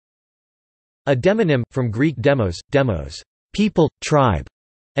A demonym, from Greek demos, demos, people, tribe,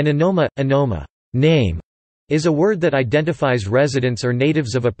 and onoma, onoma, name, is a word that identifies residents or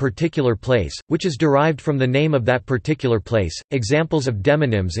natives of a particular place, which is derived from the name of that particular place. Examples of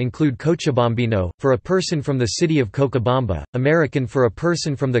demonyms include Cochabambino, for a person from the city of Cochabamba, American for a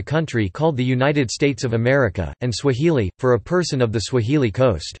person from the country called the United States of America, and Swahili, for a person of the Swahili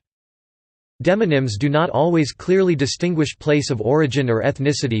coast. Demonyms do not always clearly distinguish place of origin or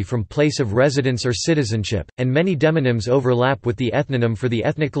ethnicity from place of residence or citizenship, and many demonyms overlap with the ethnonym for the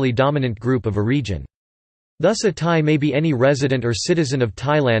ethnically dominant group of a region. Thus a Thai may be any resident or citizen of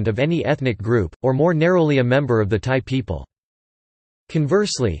Thailand of any ethnic group, or more narrowly a member of the Thai people.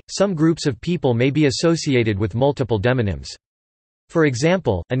 Conversely, some groups of people may be associated with multiple demonyms. For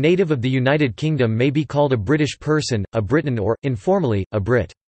example, a native of the United Kingdom may be called a British person, a Briton or, informally, a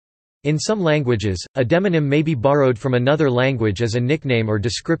Brit. In some languages, a demonym may be borrowed from another language as a nickname or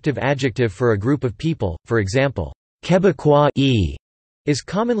descriptive adjective for a group of people, for example, Québécois is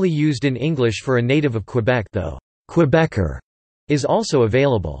commonly used in English for a native of Quebec, though Quebecer is also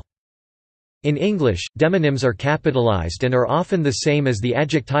available. In English, demonyms are capitalized and are often the same as the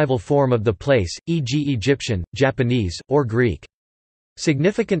adjectival form of the place, e.g. Egyptian, Japanese, or Greek.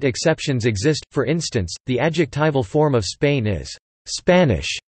 Significant exceptions exist, for instance, the adjectival form of Spain is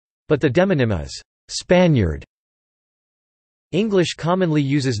Spanish, but the demonym is Spaniard. English commonly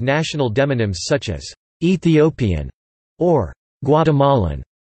uses national demonyms such as Ethiopian or Guatemalan,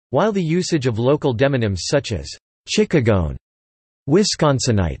 while the usage of local demonyms such as Chicagoan,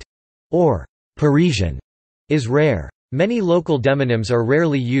 Wisconsinite, or Parisian is rare. Many local demonyms are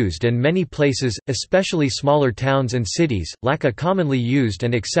rarely used and many places, especially smaller towns and cities, lack a commonly used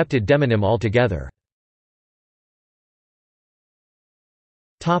and accepted demonym altogether.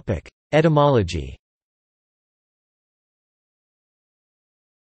 Etymology.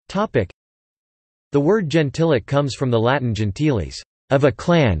 The word gentilic comes from the Latin gentiles, of a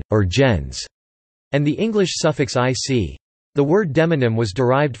clan, or gens, and the English suffix ic. The word demonym was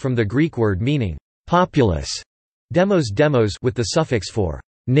derived from the Greek word meaning populous, demos with the suffix for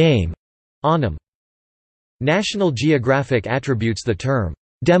name, onym. National Geographic attributes the term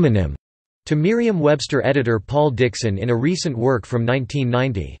demonym to Merriam-Webster editor Paul Dixon in a recent work from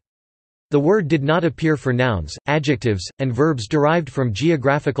 1990. The word did not appear for nouns, adjectives, and verbs derived from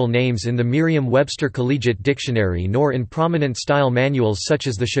geographical names in the Merriam-Webster Collegiate Dictionary nor in prominent style manuals such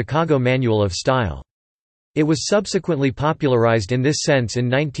as the Chicago Manual of Style. It was subsequently popularized in this sense in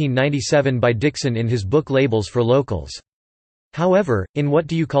 1997 by Dixon in his book Labels for Locals. However, in What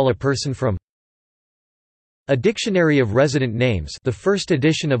Do You Call a Person From? A Dictionary of Resident Names, the first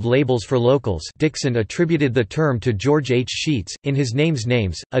edition of Labels for Locals, Dixon attributed the term to George H. Sheets, in his Names,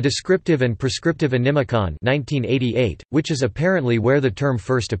 A Descriptive and Prescriptive Onymicon 1988, which is apparently where the term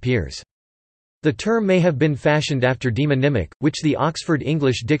first appears. The term may have been fashioned after demonymic, which the Oxford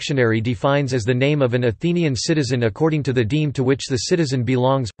English Dictionary defines as the name of an Athenian citizen according to the deme to which the citizen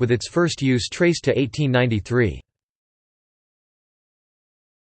belongs, with its first use traced to 1893.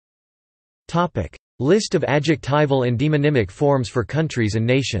 List of adjectival and demonymic forms for countries and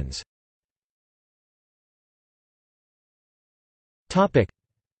nations.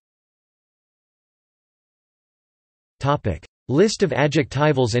 List of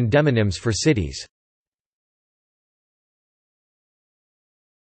adjectivals and demonyms for cities.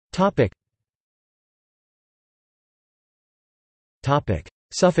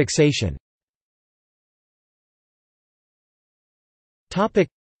 Suffixation.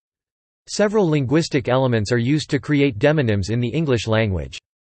 Several linguistic elements are used to create demonyms in the English language.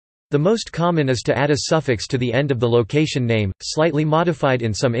 The most common is to add a suffix to the end of the location name, slightly modified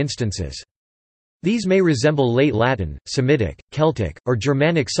in some instances. These may resemble late Latin, Semitic, Celtic, or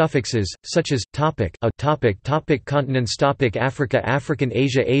Germanic suffixes, such as topic, continents, Africa, African,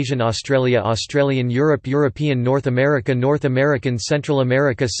 Asia, Asian, Australia, Australian, Europe, European, North America, North American, Central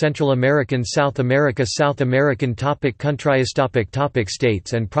America, Central American, South America, South American, countries,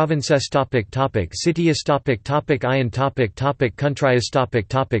 states and provinces, cities, ion, countries,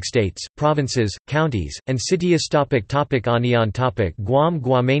 states, provinces, counties, and cities, anion, Guam,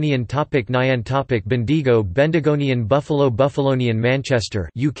 Guamanian, Nyan, Bendigo, Bendigonian, Buffalo, Buffalonian, Manchester,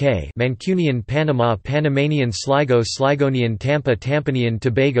 UK, Mancunian, Panama, Panamanian, Sligo, Sligonian, Tampa, Tampanian,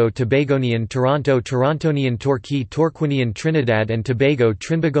 Tobago, Tobagonian, Toronto, Torontonian, Torquay, Torquinian, Trinidad and Tobago,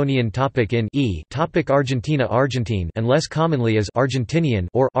 Trinbagonian. Argentina, Argentine, and less commonly as Argentinian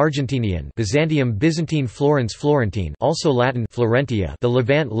or Argentinian, Byzantium, Byzantine, Florence, Florentine, also Latin Florentia, the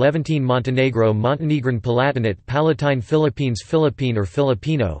Levant, Levantine, Montenegro, Montenegrin, Palatinate, Palatine, Philippines, Philippine or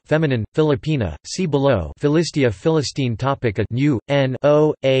Filipino, feminine, Filipina, see below. Philistia Philistine topic a new n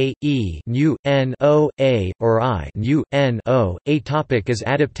o a e new n o a or I new n o a topic is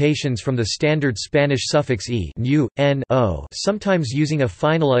adaptations from the standard Spanish suffix e new n o, sometimes using a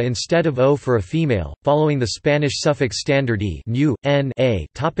final a instead of o for a female, following the Spanish suffix standard e new n a.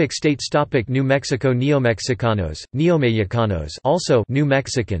 Topic states topic New Mexico Neomexicanos, Neomexicanos also New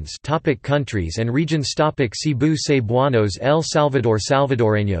Mexicans. Topic countries and regions topic Cebu Cebuanos, El Salvador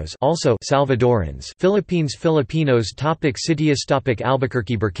Salvadoreños also Salvadorans, Philippines Filipinos topic Cities topic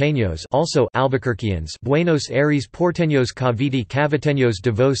Albuquerque Burqueños also Albuquerqueans, Buenos Aires Porteños Cavite Caviteños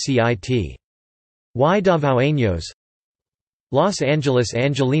Davao Cit y Davaoeños, Los Angeles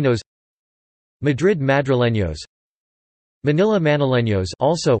Angelinos, Madrid Madrileños, Manila Manileños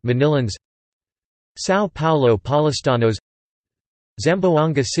also Manilans, São Paulo Paulistanos,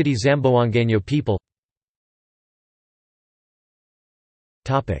 Zamboanga City Zamboangueño people.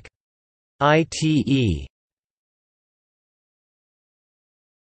 Topic ITE.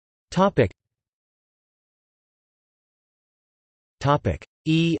 Topic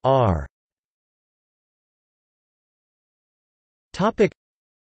ER. Topic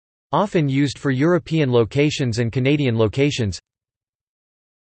often used for European locations and Canadian locations.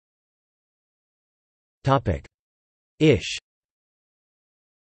 Topic ish.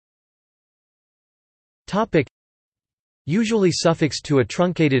 Topic usually suffixed to a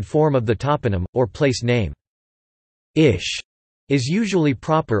truncated form of the toponym or place name. Ish is usually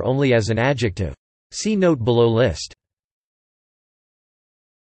proper only as an adjective. See note below list.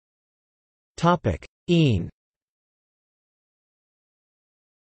 Topic een.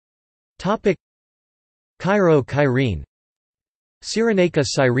 Topic Cairo Kyrene, Cyrenaica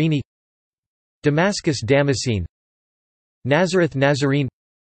Cyrene, Damascus Damascene, Nazareth Nazarene,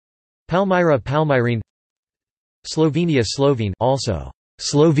 Palmyra Palmyrene, Slovenia Slovene also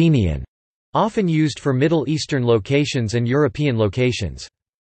Slovenian, often used for Middle Eastern locations and European locations.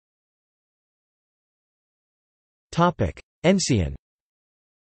 Topic Ensian.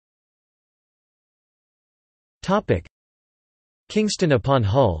 Topic Kingston upon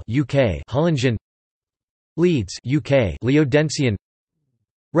Hull UK Hullingen, Leeds UK Leodensian,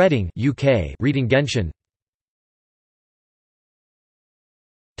 Reading UK Readingensian.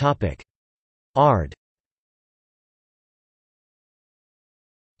 Topic Ard.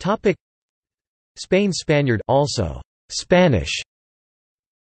 Topic Spain Spaniard also Spanish,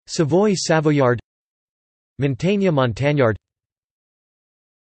 Savoy Savoyard, Montaigne Montagnard.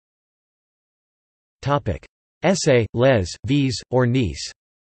 Topic essay, les, vis, or niece.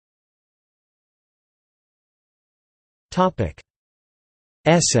 Topic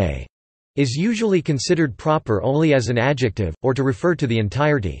essay is usually considered proper only as an adjective, or to refer to the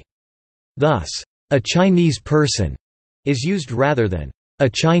entirety. Thus, a Chinese person is used rather than a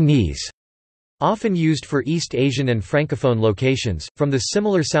Chinese, often used for East Asian and Francophone locations, from the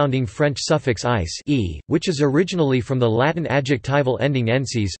similar-sounding French suffix ice e, which is originally from the Latin adjectival ending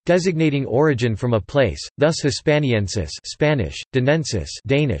ensis, designating origin from a place, thus Hispaniensis Spanish, Danensis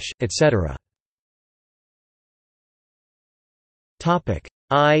Danish, etc.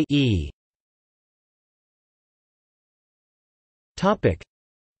 I.e.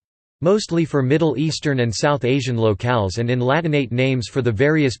 Mostly for Middle Eastern and South Asian locales and in Latinate names for the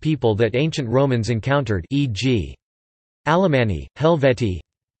various people that ancient Romans encountered, e.g. Alemanni, Helvetii.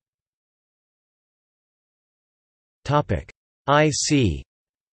 IC.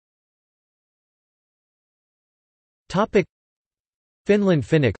 Finland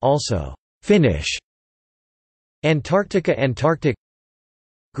Finnic also Finnish. Antarctica Antarctic.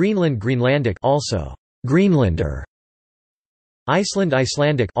 Greenland Greenlandic also Greenlander. Iceland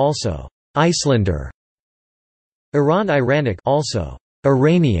Icelandic also Icelander. Iran Iranic also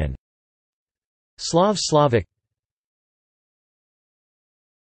Iranian. Slav Slavic.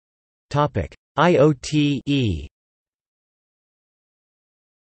 Topic IOTE.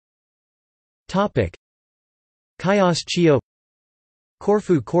 Topic Chios Chio,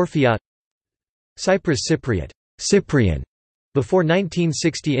 Corfu Corfiot, Cyprus Cypriot Cyprian before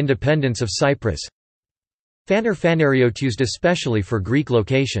 1960 independence of Cyprus. Phaner Phanariot used especially for Greek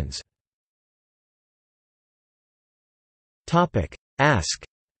locations. Topic Ask.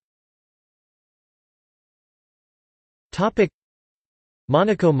 Topic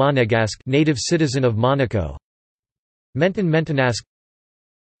Monaco Monegasque, native citizen of Monaco. Menton Mentonasque,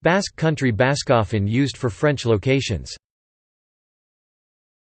 Basque country Bascophone used for French locations.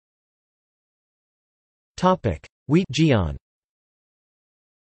 Topic Wheat Gion.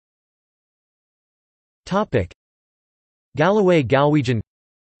 Topic Galloway Galwegian,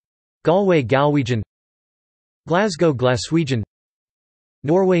 Galway Galwegian, Glasgow Glaswegian,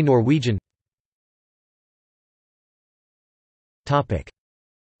 Norway Norwegian.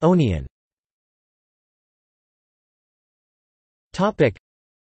 Onion.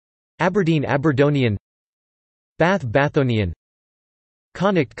 Aberdeen Aberdonian, Bath Bathonian,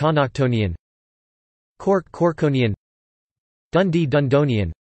 Connacht Connachtonian, Cork Corkonian, Dundee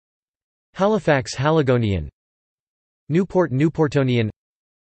Dundonian, Halifax Haligonian, Newport Newportonian,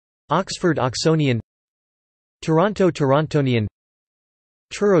 Oxford Oxonian, Toronto Torontonian,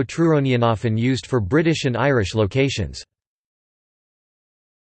 Truro Truronian, often used for British and Irish locations.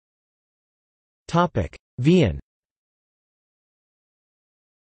 Vian.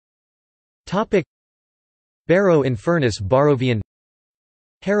 Barrow in Furness Barrovian,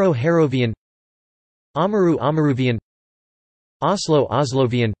 Harrow Harrovian, Amaru Amaruvian, Oslo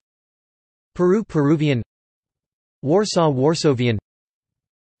Oslovian, Peru Peruvian, Warsaw Warsavian,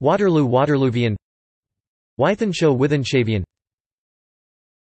 Waterloo Waterloovian, Wythenshawe Wythenshavian.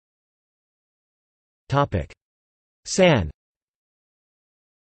 San.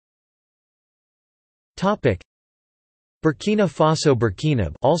 Burkina Faso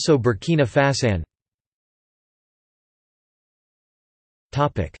Burkinab, also Burkina Fasan.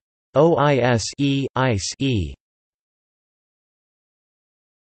 OISE, ICE.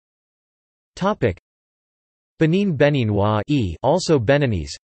 Benin Beninois, also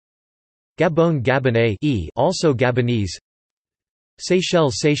Beninese. Gabon Gabonais, also Gabonese.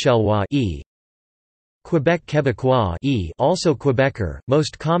 Seychelles Seychellois, Quebec Québécois, also Quebecer,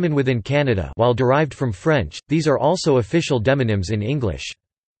 most common within Canada while derived from French. These are also official demonyms in English.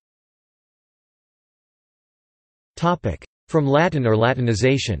 Topic: From Latin or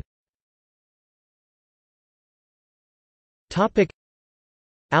Latinization. Topic: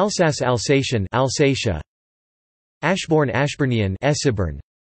 Alsace Alsatian, Alsatia. Ashbourne Ashburnian, Essebern.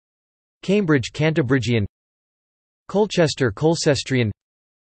 Cambridge Cantabrigian, Colchester Colcestrian,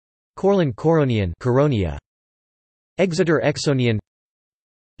 Corlin Coronian, Coronia. Exeter Exonian,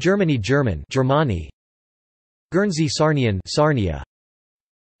 Germany German, Germani. Guernsey Sarnian, Sarnia.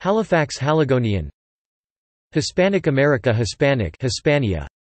 Halifax Haligonian, Hispanic America Hispanic, Hispania.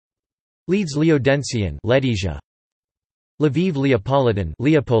 Leeds Leodensian, Ledesia. Lviv Leopolitan,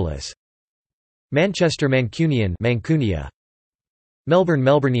 Leopolis. Manchester Mancunian, Mancunia. Melbourne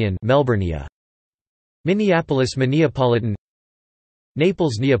Melburnian, Melburnia. Minneapolis Minneapolitan,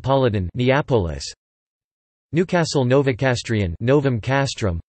 Naples Neapolitan, Neapolis. Newcastle Novocastrian, Novum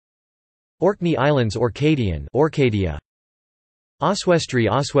Castrum. Orkney Islands Orcadian, Orcadia. Oswestry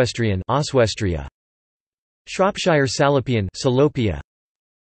Oswestrian, Oswestria. Shropshire Salopian, Salopia.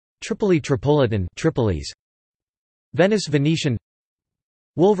 Tripoli Tripolitan, Tripolis. Venice Venetian,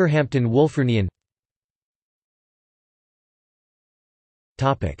 Wolverhampton Wolfernian.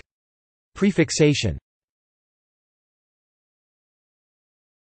 Topic: Prefixation.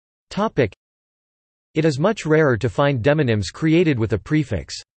 Topic: It is much rarer to find demonyms created with a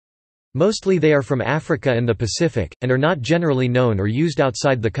prefix. Mostly they are from Africa and the Pacific, and are not generally known or used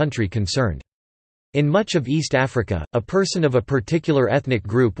outside the country concerned. In much of East Africa, a person of a particular ethnic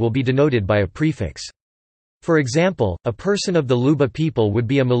group will be denoted by a prefix. For example, a person of the Luba people would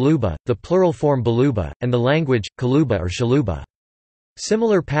be a Maluba, the plural form Baluba, and the language, Kaluba or Shaluba.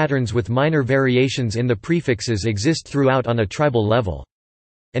 Similar patterns with minor variations in the prefixes exist throughout on a tribal level.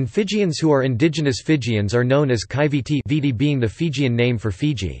 And Fijians who are indigenous Fijians are known as Kaiviti, Viti being the Fijian name for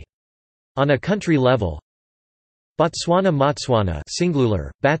Fiji. On a country level, Botswana Motswana singular,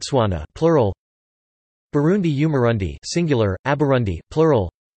 Batswana plural, Burundi Umurundi singular, Aburundi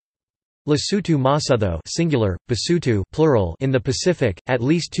plural, Lesotho Masotho singular, Basotho plural. In the Pacific, at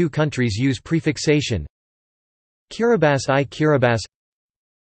least two countries use prefixation. Kiribati I Kiribati,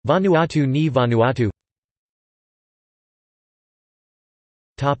 Vanuatu ni Vanuatu.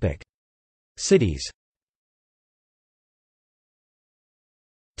 Topic: Cities.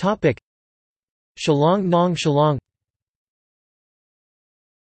 Topic: Shillong Nong Shillong.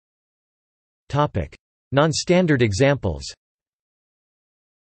 Topic: Non-standard examples.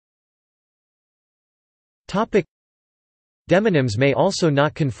 Topic: Demonyms may also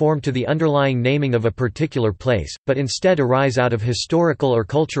not conform to the underlying naming of a particular place, but instead arise out of historical or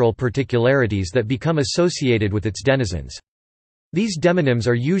cultural particularities that become associated with its denizens. These demonyms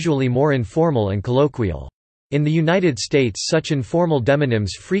are usually more informal and colloquial. In the United States, such informal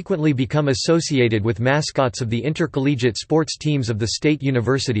demonyms frequently become associated with mascots of the intercollegiate sports teams of the state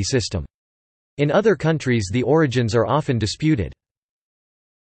university system. In other countries, the origins are often disputed.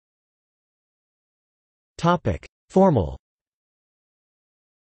 Topic: Formal.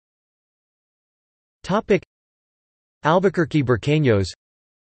 Topic: Albuquerque Burqueños,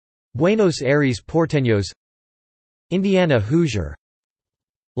 Buenos Aires Porteños, Indiana Hoosier,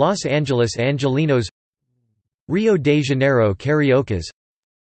 Los Angeles Angelinos, Rio de Janeiro Cariocas,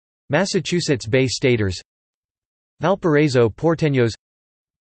 Massachusetts Bay Staters, Valparaiso Porteños,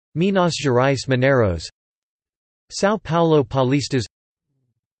 Minas Gerais Mineros, São Paulo Paulistas,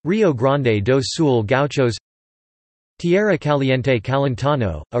 Rio Grande do Sul Gauchos, Tierra Caliente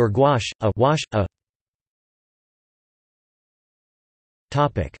Calentano, a or gouache, a wash, a.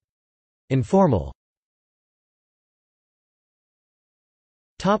 Topic: Informal.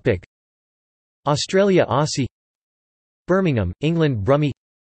 Topic: Australia Aussie, Birmingham, England Brummie,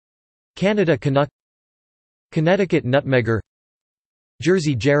 Canada Canuck, Connecticut Nutmegger,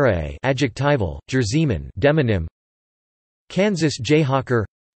 Jersey Jerae adjectival, Jerseyman Demonym, Kansas Jayhawker,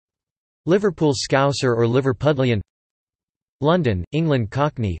 Liverpool Scouser or Liverpudlian, London, England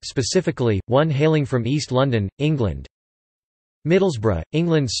Cockney specifically, one hailing from East London, England, Middlesbrough,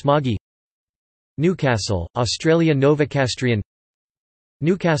 England Smoggy, Newcastle, Australia Novocastrian,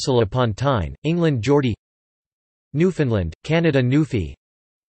 Newcastle upon Tyne, England Geordie, Newfoundland, Canada Newfie,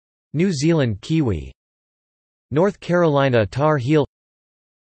 New Zealand Kiwi, North Carolina Tar Heel,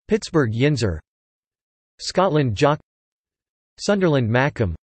 Pittsburgh Yinzer, Scotland Jock, Sunderland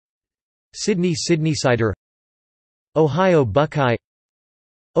Mackem, Sydney Sydneysider, Ohio Buckeye,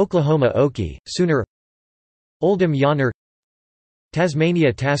 Oklahoma Okie, Sooner, Oldham Yonner,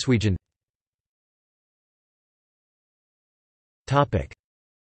 Tasmania Taswegian.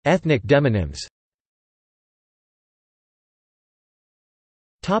 Ethnic demonyms.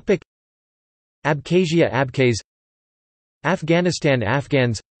 Abkhazia Abkhaz, Afghanistan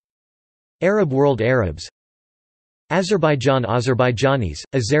Afghans, Arab world Arabs, Azerbaijan Azerbaijanis,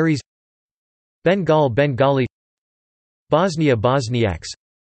 Azeris, Bengal Bengali, Bosnia Bosniaks,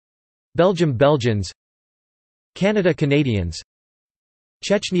 Belgium Belgians, Canada Canadians,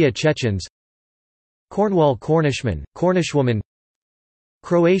 Chechnya Chechens, Cornwall Cornishmen, Cornishwoman,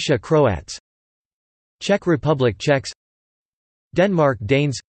 Croatia Croats, Czech Republic Czechs, Denmark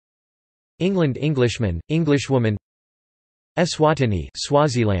Danes, England Englishmen, Englishwoman, Eswatini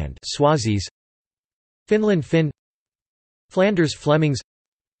Swaziland Swazis, Finland Finn, Flanders Flemings,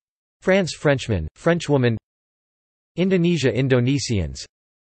 France Frenchman, Frenchwoman, Indonesia Indonesians,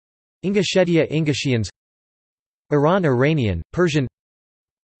 Ingushetia Ingushians, Iran Iranian, Persian,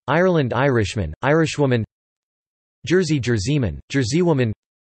 Ireland Irishman, Irishwoman, Jersey Jerseyman, Jerseywoman,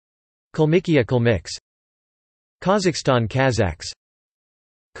 Kalmykia Kalmyks, Kazakhstan Kazakhs,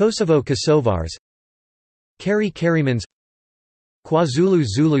 Kosovo Kosovars, Kari Karimans, KwaZulu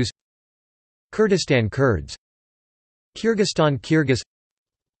Zulus, Kurdistan Kurds, Kyrgyzstan Kyrgyz,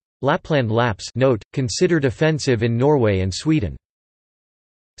 Lapland Laps note, considered offensive in Norway and Sweden.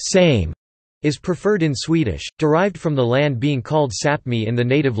 Same is preferred in Swedish, derived from the land being called Sapmi in the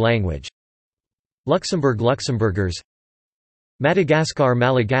native language. Luxembourg Luxembourgers, Madagascar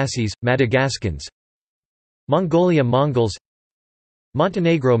Malagasys, Madagascans, Mongolia Mongols,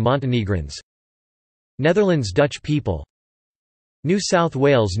 Montenegro Montenegrins, Netherlands Dutch people, New South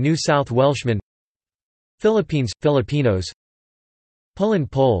Wales New South Welshmen, Philippines Filipinos,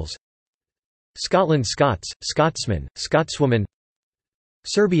 Poland Poles, Scotland Scots, Scotsmen, Scotswoman,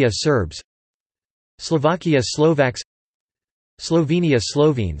 Serbia Serbs, Slovakia Slovaks, Slovenia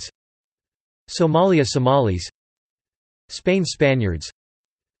Slovenes, Somalia Somalis, Spain Spaniards,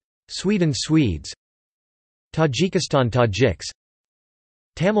 Sweden Swedes, Tajikistan Tajiks,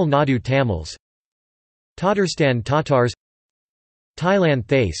 Tamil Nadu Tamils, Tatarstan Tatars, Thailand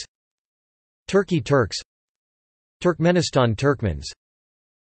Thais, Turkey Turks, Turkmenistan Turkmens,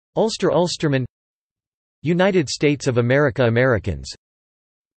 Ulster Ulstermen, United States of America Americans,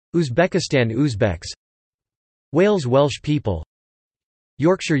 Uzbekistan Uzbeks, Wales Welsh people,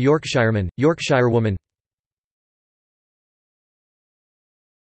 Yorkshire Yorkshireman, Yorkshirewoman.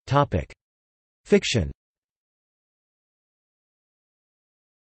 Fiction.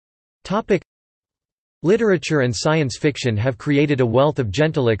 Literature and science fiction have created a wealth of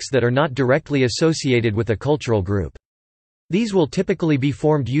gentilics that are not directly associated with a cultural group. These will typically be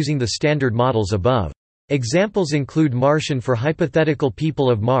formed using the standard models above. Examples include Martian for hypothetical people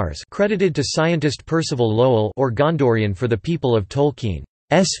of Mars credited to scientist Percival Lowell or Gondorian for the people of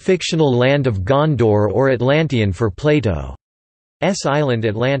Tolkien's fictional land of Gondor or Atlantean for Plato's island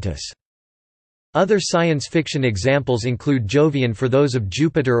Atlantis. Other science fiction examples include Jovian for those of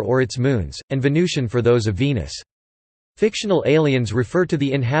Jupiter or its moons, and Venusian for those of Venus. Fictional aliens refer to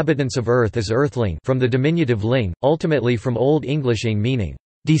the inhabitants of Earth as Earthling from the diminutive ling, ultimately from Old English ing meaning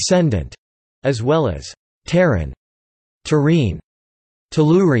descendant, as well as Terran, Terrene,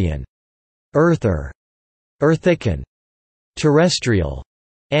 Tellurian, Earther, Earthican, Terrestrial,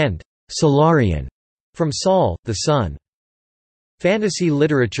 and Solarian, from Sol, the Sun. Fantasy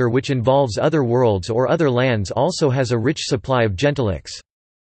literature which involves other worlds or other lands also has a rich supply of gentilics.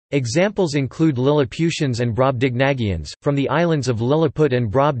 Examples include Lilliputians and Brobdingnagians, from the islands of Lilliput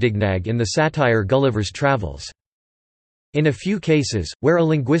and Brobdingnag in the satire Gulliver's Travels. In a few cases, where a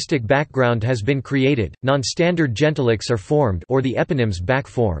linguistic background has been created, non-standard gentilics are formed or the eponyms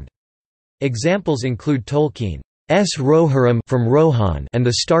back-formed. Examples include Tolkien's Rohirrim from Rohan and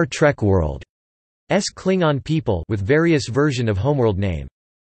the Star Trek world. Klingon people with various version of homeworld name.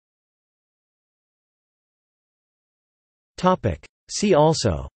 See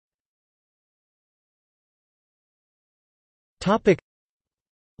also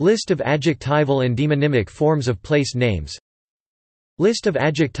List of adjectival and demonymic forms of place names. List of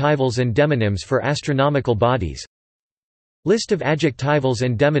adjectivals and demonyms for astronomical bodies. List of adjectivals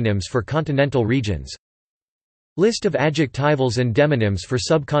and demonyms for continental regions. List of adjectivals and demonyms for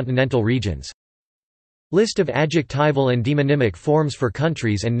subcontinental regions. List of adjectival and demonymic forms for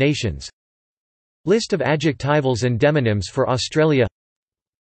countries and nations. List of adjectivals and demonyms for Australia.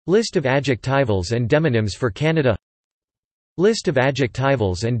 List of adjectivals and demonyms for Canada. List of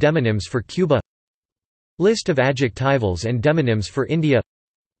adjectivals and demonyms for Cuba. List of adjectivals and demonyms for India.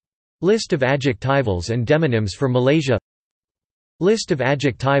 List of adjectivals and demonyms for Malaysia. List of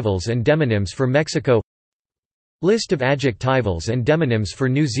adjectivals and demonyms for Mexico. List of adjectivals and demonyms for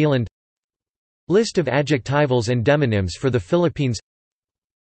New Zealand. List of adjectivals and demonyms for the Philippines.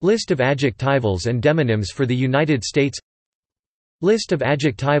 List of adjectivals and demonyms for the United States. List of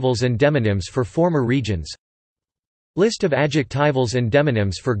adjectivals and demonyms for former regions. List of adjectivals and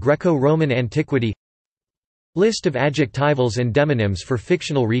demonyms for Greco-Roman antiquity. List of adjectivals and demonyms for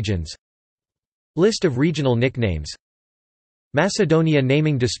fictional regions. List of regional nicknames. Macedonia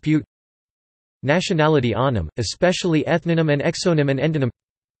naming dispute. Nationality onym, especially ethnonym and exonym and endonym.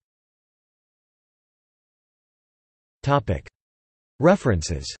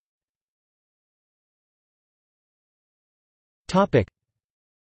 References.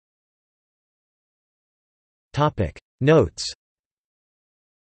 Notes.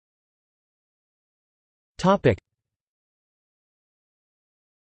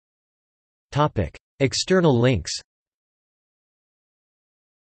 External links.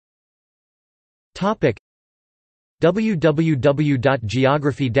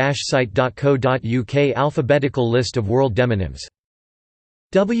 www.geography-site.co.uk Alphabetical list of world demonyms.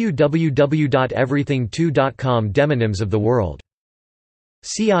 www.everything2.com Demonyms of the world.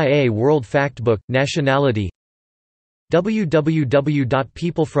 CIA World Factbook – Nationality.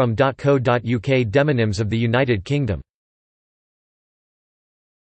 www.peoplefrom.co.uk Demonyms of the United Kingdom.